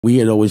We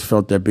had always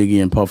felt that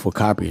Biggie and Puff were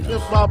copying us.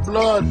 If my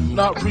blood,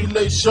 not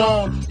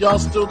relation, y'all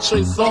still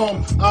chase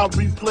on, I'll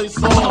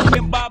replace on.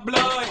 If my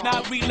blood,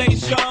 not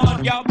relation,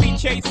 y'all be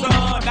chase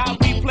on, I'll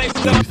replace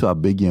on. You thought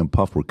Biggie and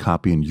Puff were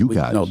copying you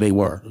guys? No, they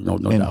were. No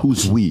and doubt.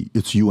 Who's we?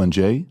 It's you and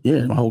Jay?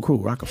 Yeah, my whole crew.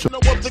 Rock 'em. You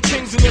know of the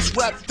kings in this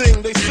rap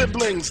thing, they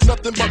siblings,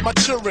 nothing but my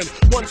children.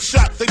 One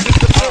shot, they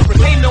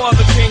disappearing. Ain't no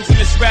other kings in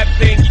this rap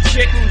thing, you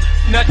kidding?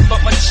 Nothing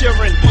but my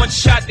children. One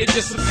shot, they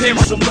disappearing.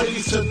 Some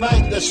ladies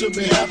tonight that should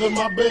be having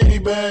my baby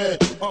bag.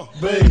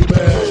 Baby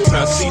bag.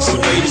 I see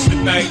some ladies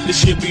tonight that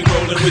should be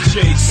rolling with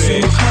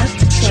Jason.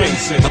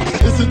 Jason.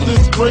 Isn't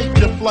this great?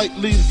 Your flight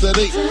leaves at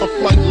 8, my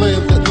flight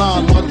lands at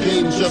 9, my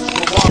game just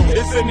for hours.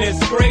 Isn't this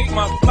great?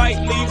 My flight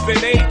leaves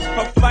at 8,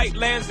 her flight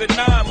lands at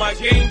 9, my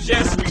game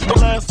just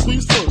Last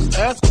squeeze first,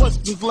 ask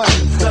questions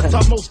last. That's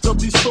how most of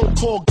these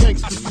so-called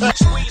gangsters act.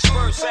 Squeeze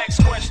first,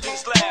 ask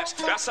questions last.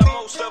 That's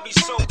how most of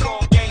these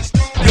so-called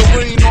gangsters. Your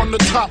rain on the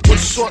top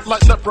was short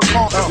like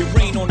leprechaun. Your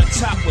rain on the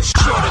top was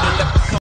shorter than leprechaun.